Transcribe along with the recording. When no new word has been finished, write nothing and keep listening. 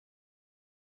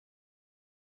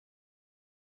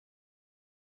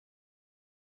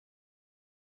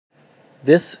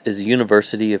This is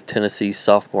University of Tennessee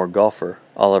sophomore golfer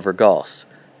Oliver Goss,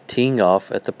 teeing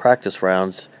off at the practice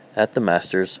rounds at the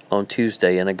Masters on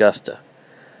Tuesday in Augusta.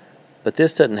 But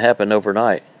this didn't happen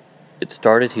overnight. It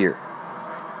started here.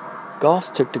 Goss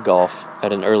took to golf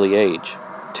at an early age,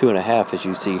 2.5 as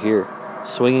you see here,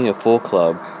 swinging a full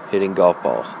club, hitting golf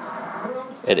balls.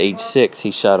 At age 6, he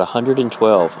shot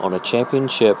 112 on a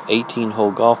championship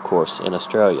 18-hole golf course in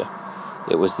Australia.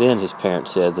 It was then his parents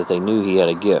said that they knew he had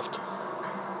a gift.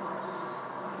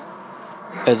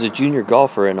 As a junior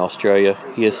golfer in Australia,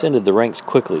 he ascended the ranks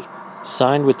quickly,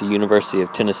 signed with the University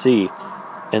of Tennessee,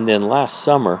 and then last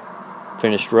summer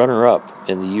finished runner-up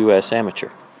in the U.S. Amateur.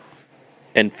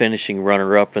 And finishing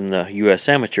runner-up in the U.S.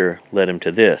 Amateur led him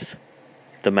to this,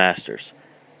 the Masters,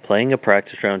 playing a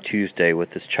practice round Tuesday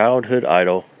with his childhood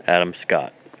idol, Adam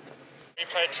Scott. We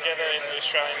played together in the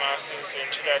Australian Masters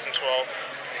in 2012,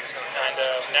 and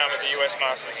now I'm at the US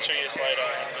Masters 2 years later.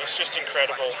 It's just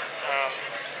incredible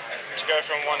to go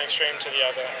from one extreme to the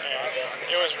other, and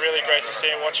it was really great to see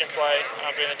him, watch him play,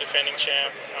 being the defending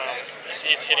champ.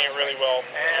 He's hitting it really well,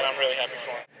 and I'm really happy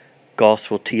for him. Goss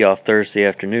will tee off Thursday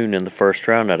afternoon in the first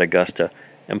round at Augusta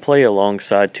and play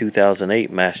alongside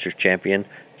 2008 Masters champion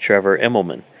Trevor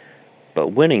Immelman. But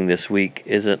winning this week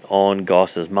isn't on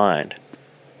Goss's mind.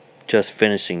 Just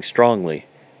finishing strongly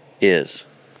is.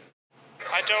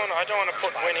 I don't want to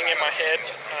put winning in my head.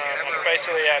 I'm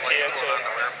basically out here to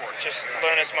just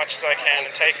learn as much as I can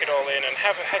and take it all in and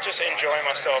just enjoy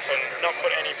myself and not put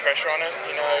any pressure on it.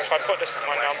 You know, if I put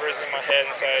my numbers in my head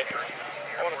and say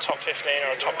I want a top 15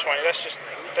 or a top 20,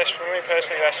 that's for me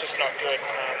personally, that's just not good.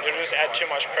 It'll just add too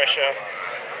much pressure.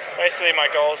 Basically, my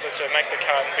goals are to make the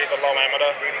cut and be the low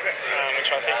amateur, which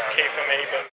I think is key for me.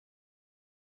 But